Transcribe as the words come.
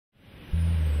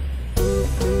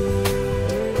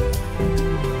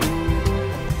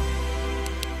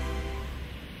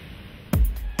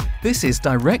This is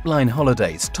Directline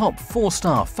Holidays' top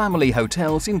 4-star family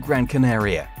hotels in Gran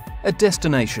Canaria, a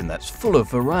destination that's full of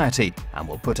variety and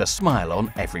will put a smile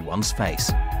on everyone's face.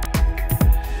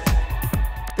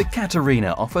 The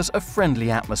Catarina offers a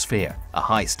friendly atmosphere, a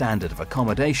high standard of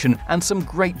accommodation and some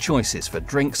great choices for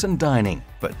drinks and dining.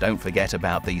 But don't forget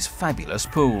about these fabulous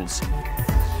pools.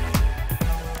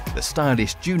 The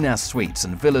stylish Junaz Suites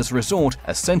and Villas Resort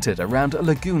are centered around a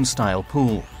lagoon-style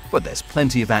pool, but there's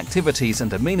plenty of activities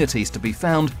and amenities to be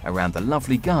found around the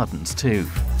lovely gardens too.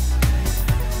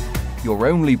 Your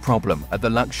only problem at the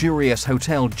luxurious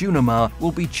Hotel Junimar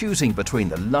will be choosing between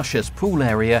the luscious pool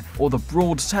area or the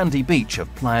broad sandy beach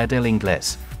of Playa del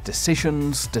Ingles.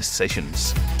 Decisions,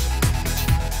 decisions.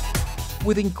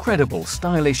 With incredible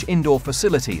stylish indoor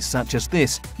facilities such as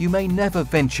this, you may never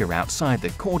venture outside the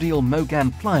cordial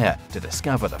Mogan Playa to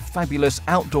discover the fabulous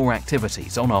outdoor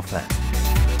activities on offer.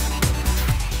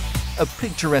 A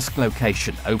picturesque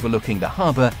location overlooking the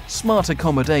harbour, smart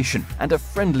accommodation and a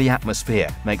friendly atmosphere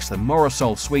makes the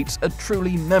Morosol Suites a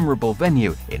truly memorable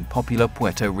venue in popular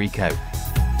Puerto Rico.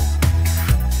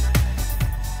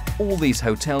 All these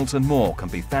hotels and more can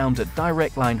be found at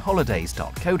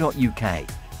directlineholidays.co.uk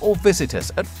or visit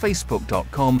us at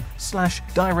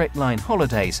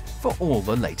facebook.com/directlineholidays for all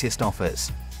the latest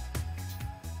offers.